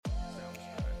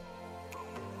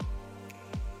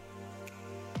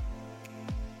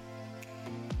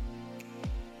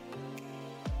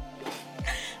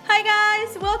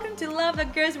welcome to Love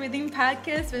That Grows Within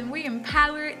podcast, when we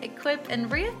empower, equip,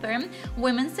 and reaffirm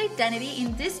women's identity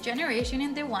in this generation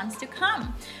and the ones to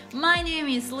come. My name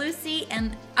is Lucy,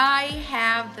 and I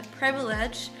have the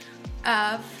privilege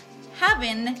of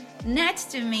having next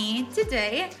to me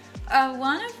today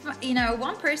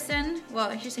one person.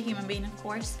 Well, she's a human being, of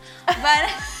course, but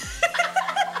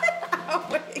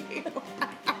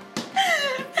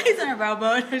he's on a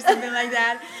rowboat or something like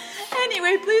that.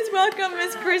 Anyway, please welcome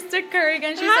Miss Krista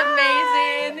Corrigan. She's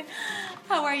amazing.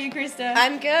 How are you, Krista?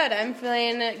 I'm good. I'm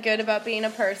feeling good about being a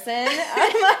person.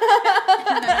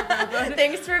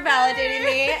 Thanks for validating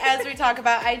me as we talk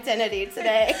about identity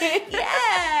today.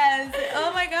 Yes.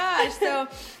 Oh my gosh. So,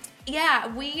 yeah,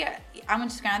 I'm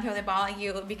just gonna throw the ball at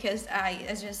you because I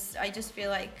just feel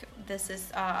like this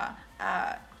is gonna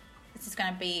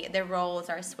be, the roles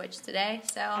are switched today.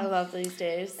 So I love these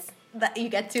days. That you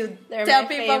get to tell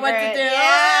people what to do.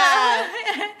 Yeah.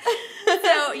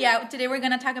 So yeah, today we're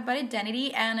gonna talk about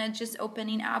identity and just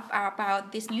opening up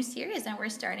about this new series that we're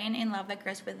starting in Love That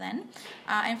Grows Within.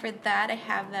 And for that, I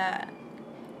have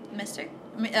Krista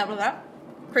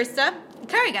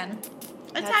Corrigan.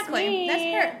 Exactly. That's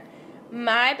her.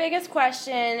 My biggest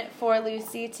question for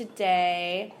Lucy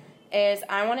today is,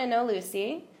 I want to know,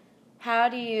 Lucy, how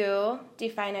do you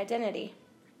define identity?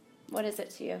 What is it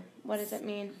to you? What does it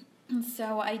mean?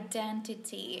 So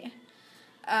identity,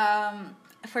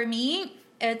 for me,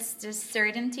 it's the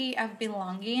certainty of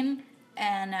belonging,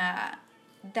 and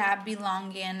that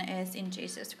belonging is in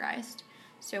Jesus Christ.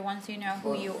 So once you know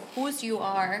whose you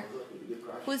are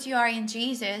in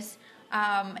Jesus,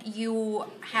 you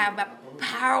have a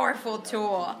powerful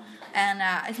tool, and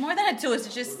it's more than a tool.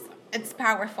 It's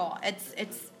powerful.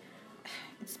 It's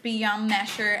beyond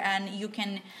measure, and you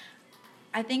can.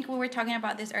 I think we were talking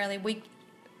about this earlier.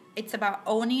 It's about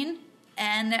owning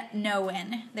and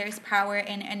knowing. There's power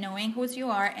in knowing who you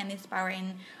are, and there's power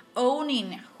in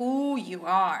owning who you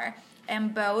are.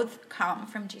 And both come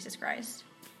from Jesus Christ.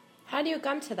 How do you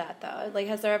come to that, though? Like,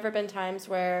 has there ever been times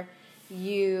where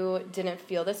you didn't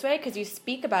feel this way? Because you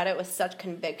speak about it with such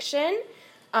conviction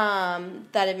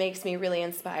that it makes me really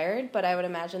inspired. But I would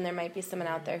imagine there might be someone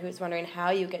out there who's wondering how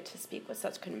you get to speak with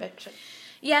such conviction.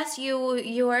 Yes,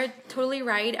 you are totally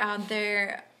right.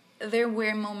 There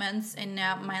were moments in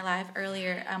my life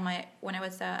earlier, when I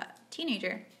was a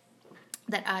teenager,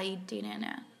 that I didn't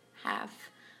have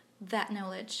that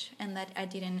knowledge and that I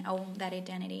didn't own that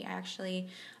identity. Actually,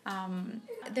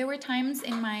 there were times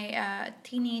in my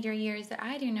teenager years that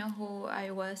I didn't know who I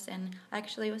was, and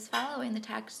actually was following the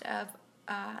text of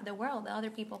the world that other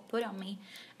people put on me.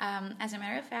 As a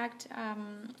matter of fact,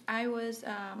 I was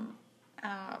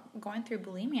going through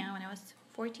bulimia when I was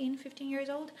 14, 15 years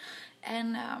old,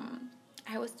 and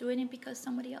I was doing it because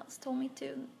somebody else told me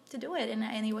to do it, and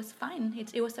it was fine.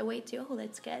 It was a way to,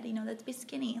 let's be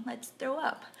skinny, let's throw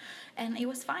up, and it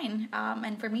was fine.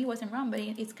 And for me, it wasn't wrong, but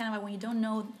it's kind of like when you don't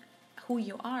know who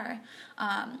you are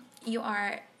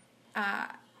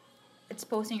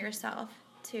exposing yourself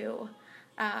to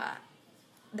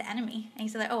the enemy, and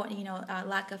it's like,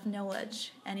 lack of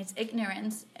knowledge, and it's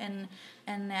ignorance, and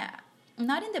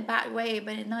not in the bad way,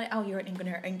 but not, you're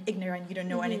ignorant, you don't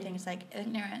know anything. It's like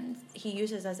ignorance he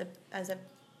uses as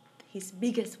his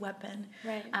biggest weapon.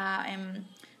 Right. And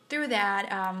through that,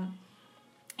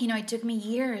 it took me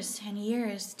years and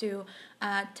years to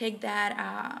take that.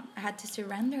 I had to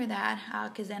surrender that,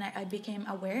 because then I became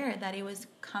aware that it was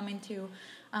coming to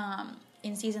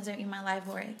in seasons in my life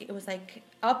where it was like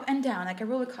up and down, like a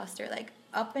roller coaster, like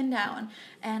up and down,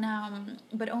 and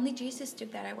but only Jesus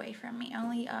took that away from me.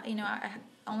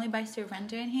 Only by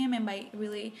surrendering Him, and by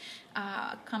really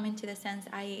coming to the sense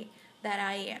that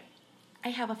I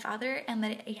have a Father, and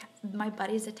that my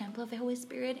body is a temple of the Holy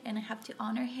Spirit, and I have to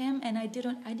honor Him. And I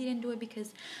didn't do it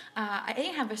because I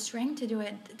didn't have the strength to do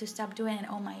it, to stop doing it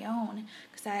on my own,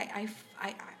 because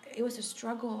it was a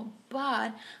struggle,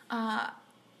 but.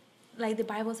 Like the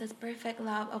Bible says, perfect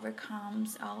love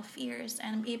overcomes all fears.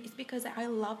 And it's because I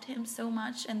loved Him so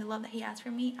much, and the love that He has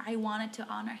for me, I wanted to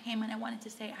honor Him, and I wanted to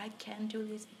say, I can do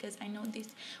this because I know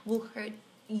this will hurt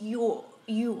your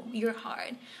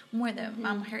heart more than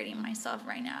I'm hurting myself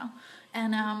right now.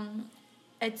 And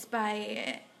it's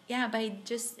by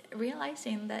just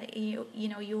realizing that you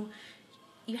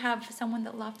have someone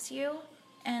that loves you,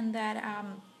 and that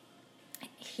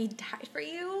He died for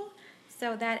you.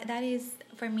 So that is,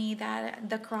 for me, that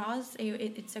the cross,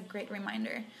 it's a great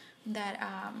reminder that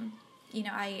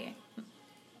I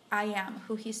am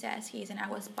who He says He is, and I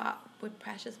was bought with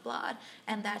precious blood,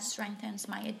 and that strengthens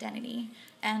my identity.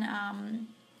 And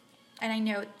I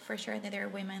know for sure that there are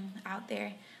women out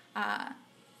there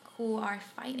who are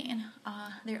fighting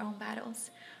their own battles.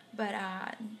 But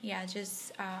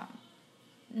just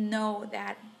know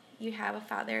that you have a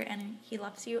Father and He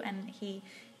loves you, and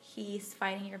He's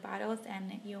fighting your battles,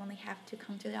 and you only have to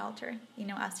come to the altar,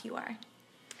 as you are.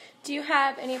 Do you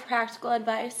have any practical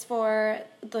advice for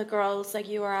the girls like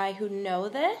you or I who know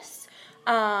this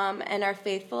and are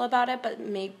faithful about it, but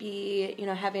maybe,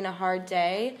 having a hard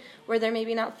day where they're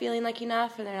maybe not feeling like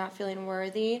enough or they're not feeling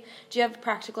worthy? Do you have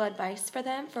practical advice for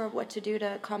them for what to do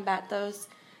to combat those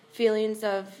feelings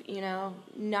of,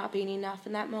 not being enough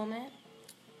in that moment?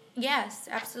 Yes,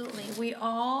 absolutely. We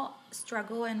all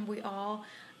struggle, and we all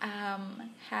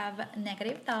have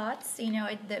negative thoughts.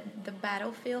 The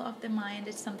battlefield of the mind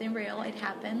is something real. It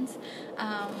happens.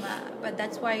 But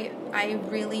that's why I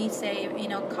really say,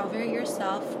 cover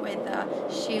yourself with a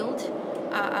shield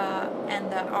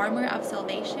and the armor of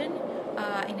salvation.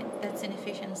 That's in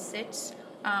Ephesians 6.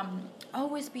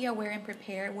 Always be aware and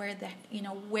prepare. Wear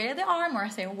the armor.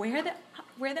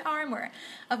 Wear the armor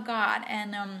of God.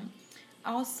 And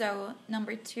also,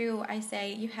 number 2, I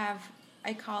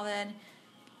call it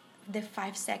the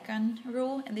 5-second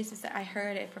rule, and I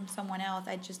heard it from someone else.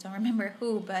 I just don't remember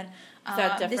who, but is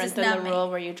that different than the rule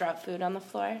where you drop food on the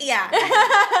floor? Yeah,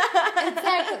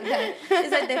 exactly.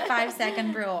 It's like the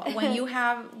 5-second rule. When you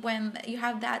have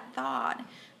that thought,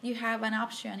 you have an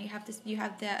option. You have you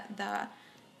have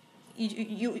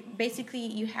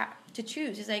to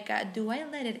choose. It's like, do I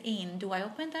let it in? Do I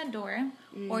open that door,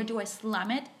 or do I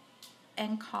slam it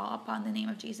and call upon the name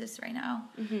of Jesus right now?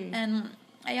 Mm-hmm. And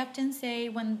I often say,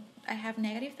 when I have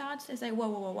negative thoughts, it's like,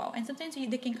 whoa. And sometimes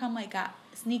they can come like a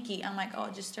sneaky. I'm like,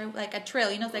 just start like a trail.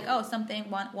 It's like, something,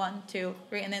 1, 2,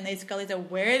 3. And then they escalate, like,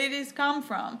 where did this come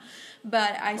from?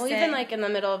 But even like in the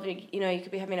middle of, you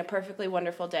could be having a perfectly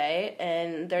wonderful day.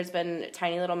 And there's been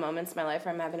tiny little moments in my life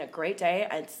where I'm having a great day.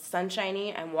 It's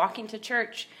sunshiny. I'm walking to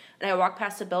church and I walk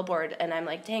past a billboard and I'm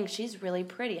like, dang, she's really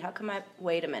pretty. How come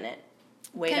wait a minute.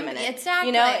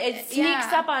 Exactly. It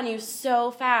sneaks up on you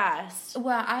so fast.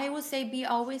 Well, I would say be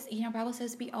always, Bible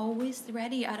says be always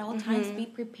ready at all times. Be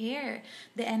prepared.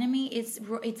 The enemy it's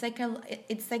like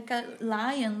a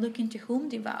lion looking to whom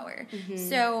devour.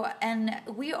 So, and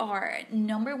we are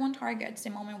number 1 targets the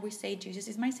moment we say Jesus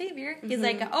is my Savior. He's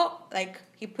like,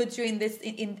 he puts you in this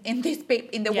in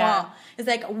the wall. It's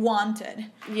like wanted.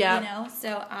 Yeah.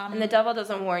 So and the devil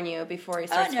doesn't warn you before he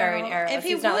starts firing arrows. If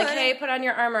he's not like, hey, put on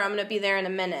your armor, I'm gonna be there in a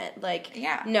minute.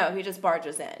 No, he just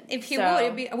barges in. If he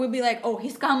would be like,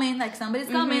 he's coming, like somebody's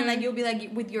coming, like you'll be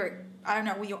like with your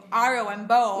arrow and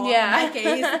bow. Yeah. In my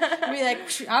case, you'll be like,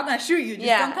 I'm gonna shoot you. Just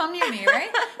don't come near me,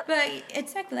 right? But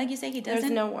exactly like you say, he doesn't.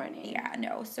 There's no warning. Yeah,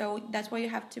 no. So that's why you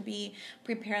have to be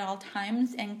prepared at all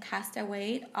times and cast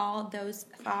away all those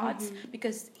thoughts,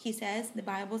 because the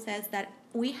Bible says that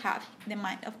we have the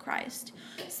mind of Christ.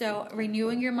 So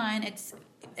renewing your mind,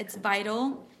 it's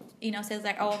vital. Says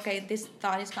like, this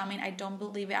thought is coming. I don't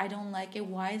believe it. I don't like it.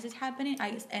 Why is this happening?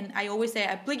 I always say,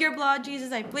 I plead your blood,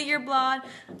 Jesus. I plead your blood.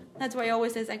 That's why I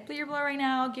always says, I plead your blood right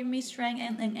now. Give me strength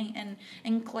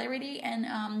and clarity.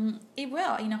 And it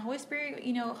will. Holy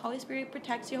Spirit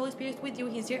protects you. Holy Spirit is with you.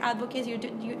 He's your advocate.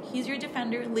 He's your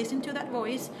defender. Listen to that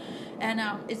voice. And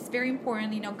it's very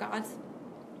important. God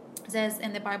says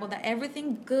in the Bible that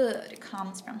everything good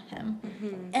comes from Him.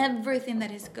 Mm-hmm. Everything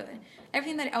that is good.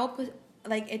 Everything that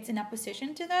it's in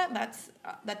opposition to that, that's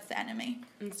the enemy.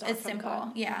 It's simple.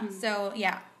 God. Yeah. Mm-hmm. So,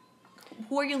 yeah.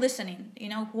 Who are you listening?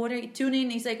 Who are you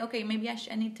tuning? It's like, okay, maybe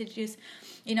I need to just,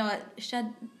 shut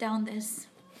down this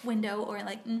window, or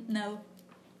like, no.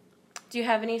 Do you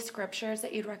have any scriptures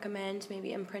that you'd recommend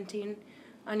maybe imprinting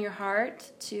on your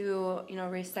heart to,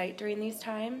 recite during these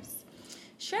times?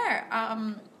 Sure.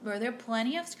 Well, there are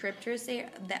plenty of scriptures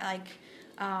that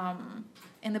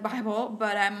in the Bible,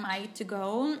 but my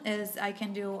to-go is I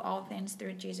can do all things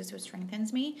through Jesus who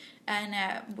strengthens me, and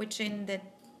which in the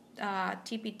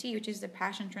TPT, which is the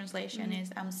Passion Translation,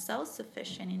 is I'm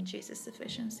self-sufficient in Jesus'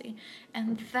 sufficiency.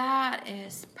 And that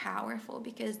is powerful,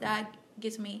 because that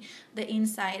gives me the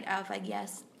insight of,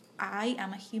 yes, I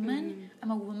am a human.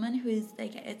 I'm a woman who is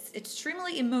it's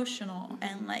extremely emotional,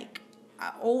 and I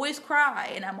always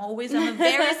cry, and I'm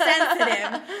very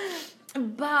sensitive.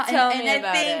 But I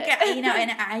think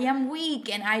and I am weak,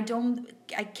 and I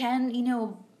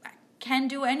can't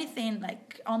do anything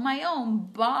on my own.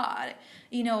 But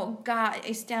God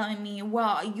is telling me,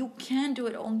 well, you can do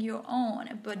it on your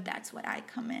own. But that's what I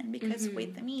come in, because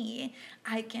with me,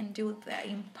 I can do the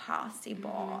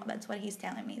impossible. That's what He's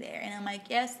telling me there, and I'm like,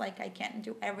 yes, I can't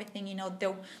do everything.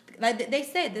 Like they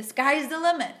say, the sky is the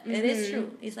limit. It is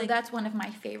true. It's that's one of my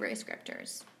favorite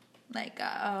scriptures.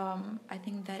 I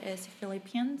think that is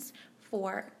Philippians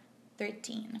 4:13.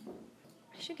 13.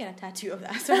 I should get a tattoo of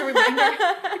that, so a reminder.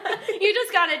 You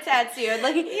just got it tattooed.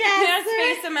 Like, yes.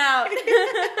 You space them out.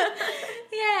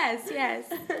 Yes.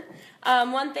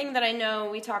 One thing that I know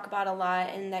we talk about a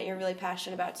lot and that you're really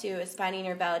passionate about too is finding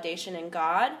your validation in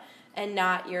God and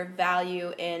not your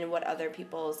value in what other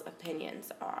people's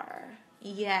opinions are.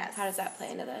 Yes. How does that play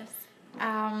into this?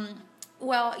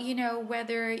 Well,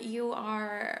 whether you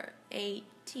are a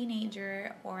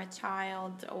teenager or a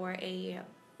child or a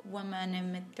woman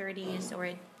in mid-30s or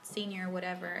a senior,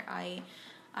 whatever,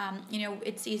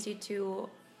 it's easy to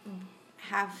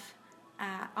have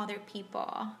other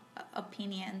people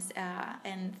opinions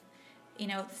and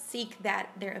seek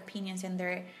their opinions and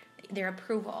their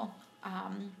approval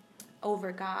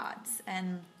over God's,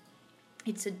 and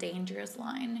it's a dangerous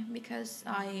line because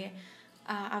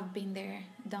I've been there,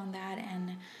 done that,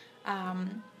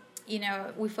 and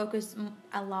we focus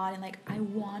a lot in like, I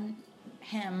want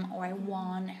him or I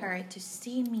want her to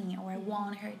see me or I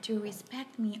want her to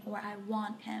respect me or I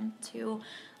want him to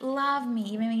love me,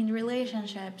 even in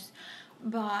relationships.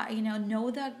 But know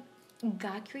that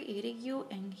God created you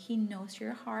and he knows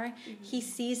your heart. Mm-hmm. He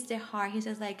sees the heart. He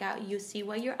says like, you see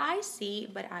what your eyes see,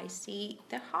 but I see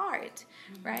the heart,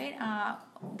 mm-hmm. right?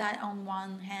 That on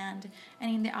one hand, and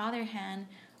in the other hand,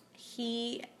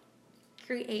 he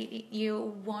created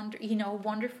you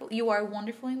wonderful. You are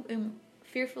wonderfully,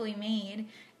 fearfully made,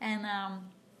 and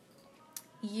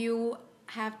you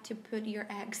have to put your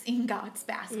eggs in God's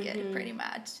basket, mm-hmm. pretty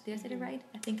much. Did I say it right?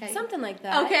 I think something like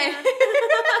that. Okay.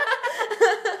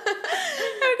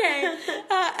 Okay.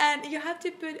 And you have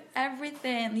to put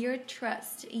everything, your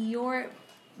trust, your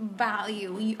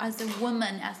value, you, as a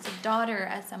woman, as a daughter,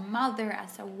 as a mother,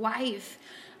 as a wife,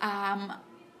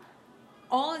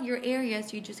 all your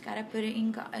areas, you just got to put it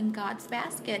in God's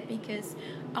basket, because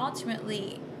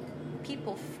ultimately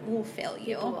people will fail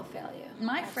you. People will fail you.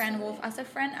 My Absolutely. Friend will, as a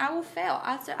friend, I will fail.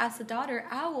 As a daughter,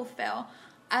 I will fail.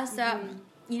 As mm-hmm.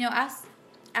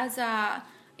 As a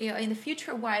in the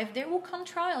future wife, there will come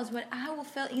trials, but I will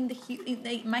fail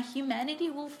my humanity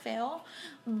will fail.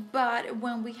 But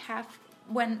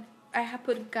when I have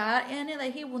put God in it,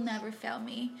 like, he will never fail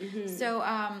me. Mm-hmm. So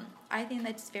I think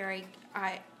that's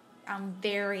I'm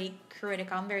very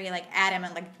critical. I'm very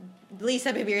adamant, like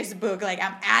Lisa Bevere's book. Like,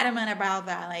 I'm adamant about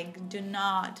that. Like, do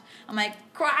not. I'm like,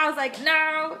 I was like,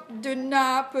 no, do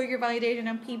not put your validation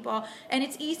on people. And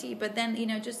it's easy, but then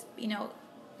just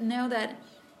know that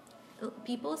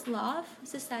people's love,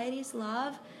 society's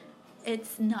love,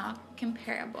 it's not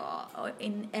comparable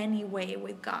in any way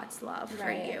with God's love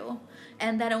for you,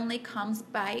 and that only comes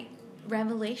by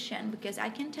revelation. Because I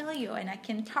can tell you, and I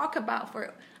can talk about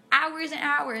for hours and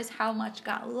hours, how much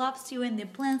God loves you and the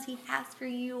plans he has for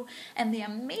you and the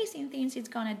amazing things he's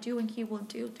gonna do and he will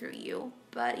do through you.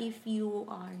 But if you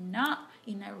are not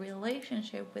in a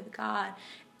relationship with God,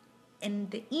 in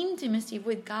the intimacy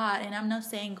with God, and I'm not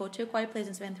saying go to a quiet place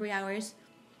and spend 3 hours,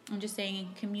 I'm just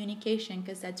saying communication,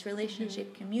 because that's relationship,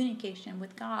 mm-hmm. communication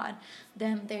with God,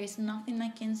 then there is nothing I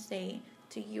can say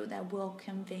to you that will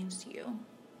convince you.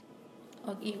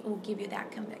 It will give you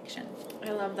that conviction. I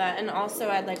love that. And also,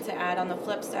 I'd like to add on the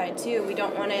flip side too, we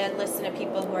don't want to listen to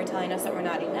people who are telling us that we're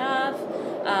not enough,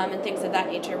 and things of that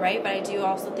nature, right? But I do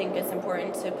also think it's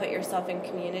important to put yourself in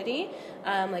community,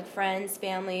 like friends,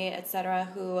 family, etc.,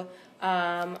 who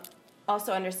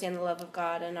also understand the love of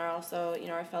God and are also,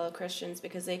 our fellow Christians,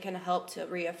 because they can help to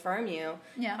reaffirm you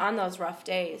on those rough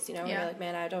days. When you're like,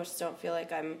 man, I just don't feel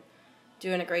like I'm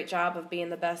doing a great job of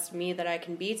being the best me that I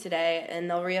can be today, and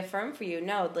they'll reaffirm for you,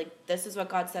 no, like, this is what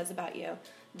God says about you.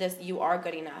 You are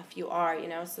good enough. You are,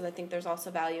 so I think there's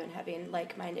also value in having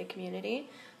like-minded community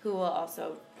who will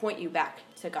also point you back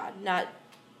to God. Not,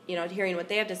 hearing what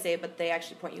they have to say, but they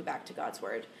actually point you back to God's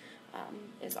word.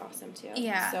 Is awesome too.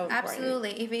 Yeah, so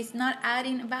absolutely. If it's not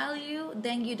adding value,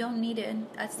 then you don't need it.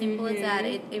 As simple mm-hmm. as that.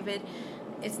 If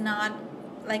it's not,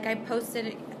 like I posted,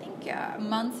 I think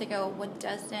months ago, what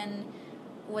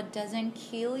doesn't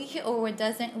kill you or what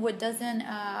doesn't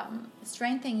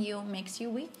strengthen you makes you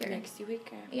weaker.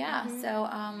 Yeah. Mm-hmm. So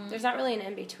there's not really an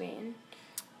in between.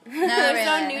 There's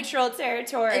no neutral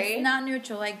territory. It's not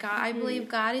neutral. Like God, I believe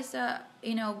God is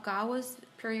God was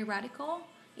pretty radical.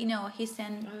 He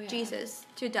sent Jesus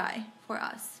to die for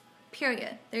us.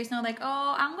 Period. There's no like,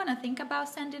 oh, I'm gonna think about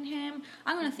sending him.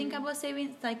 I'm gonna mm-hmm. think about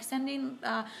saving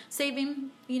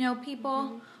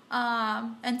people.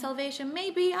 Mm-hmm. And salvation,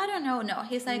 maybe, I don't know. No,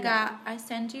 he's like, I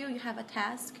send you. You have a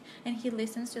task, and he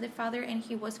listens to the Father. And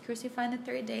he was crucified on the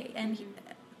third day, and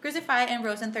crucified and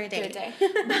rose on the third day.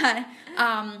 But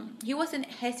he wasn't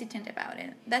hesitant about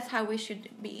it. That's how we should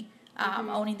be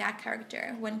owning that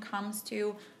character when it comes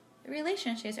to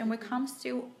relationships and when it comes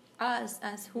to us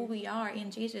as who we are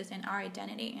in Jesus and our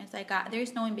identity. It's like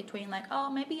there's no in between. Like, oh,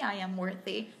 maybe I am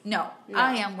worthy. No,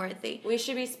 I am worthy. We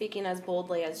should be speaking as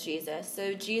boldly as Jesus.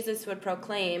 So Jesus would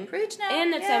proclaim Preach now.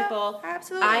 in the temple,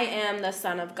 absolutely. I am the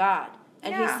Son of God.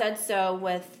 And he said so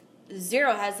with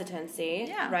zero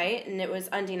hesitancy, right? And it was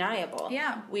undeniable.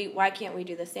 Yeah. Why can't we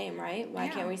do the same, right? Why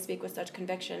can't we speak with such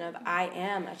conviction of, I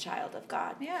am a child of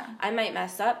God? Yeah. I might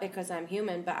mess up because I'm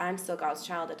human, but I'm still God's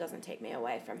child. It doesn't take me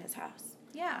away from his house.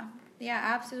 Yeah. Yeah,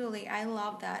 absolutely. I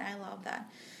love that.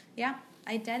 Yeah.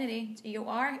 Identity. You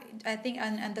are, I think,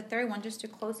 and the third one, just to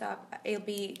close up, it'll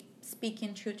be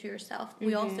speaking true to yourself.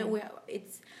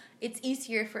 It's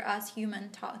easier for us human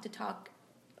to talk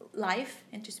life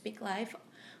and to speak life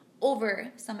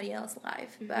over somebody else's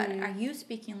life, but are you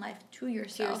speaking life to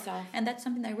yourself? And that's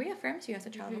something that reaffirms you as a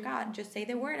child of God. Just say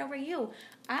the word over you.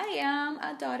 I am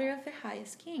a daughter of the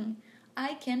highest King.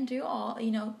 I can do all,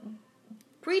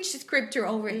 preach the scripture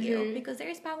over you, because there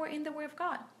is power in the word of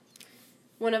God.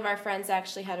 One of our friends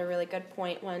actually had a really good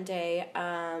point one day.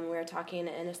 We were talking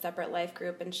in a separate life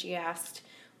group, and she asked,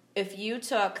 if you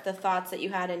took the thoughts that you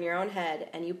had in your own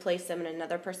head and you placed them in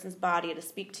another person's body to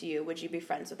speak to you, would you be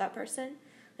friends with that person?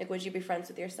 Like, would you be friends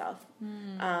with yourself?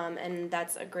 And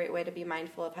that's a great way to be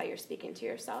mindful of how you're speaking to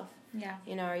yourself. Yeah.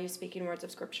 Are you speaking words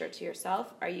of scripture to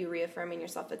yourself? Are you reaffirming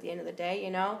yourself at the end of the day?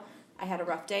 I had a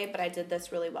rough day, but I did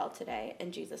this really well today,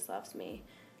 and Jesus loves me.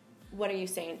 What are you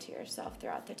saying to yourself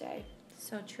throughout the day?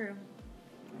 So true.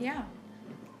 Yeah.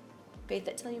 Faith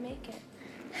it till you make it.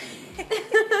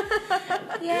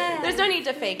 Yeah. There's no need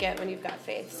to fake it when you've got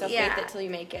faith. So faith it till you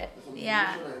make it.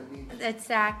 Yeah.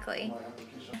 Exactly.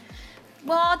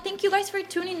 Well, thank you guys for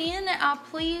tuning in.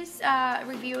 Please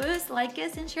review us, like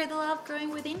us, and share the love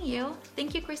growing within you.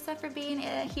 Thank you, Krista, for being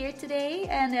here today.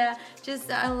 And I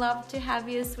love to have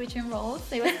you switching roles.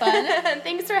 It was fun.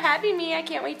 Thanks for having me. I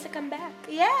can't wait to come back.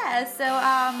 Yeah. So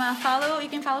you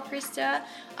can follow Krista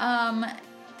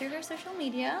through her social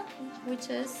media, which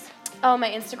is... Oh,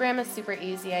 my Instagram is super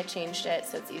easy. I changed it,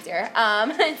 so it's easier.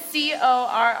 It's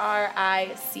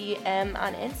CORRICM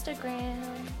on Instagram.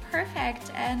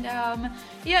 Perfect. And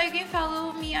you can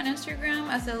follow me on Instagram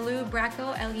as Lou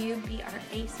Bracho,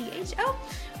 LUBRACHO.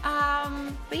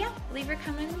 But yeah, leave your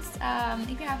comments if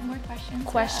you have more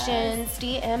questions.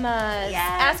 DM us.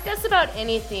 Yes. Ask us about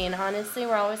anything. Honestly,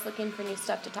 we're always looking for new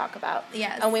stuff to talk about.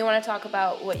 Yes. And we want to talk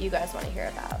about what you guys want to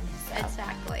hear about. So.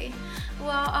 Exactly.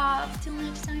 Well, till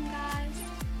next time, guys.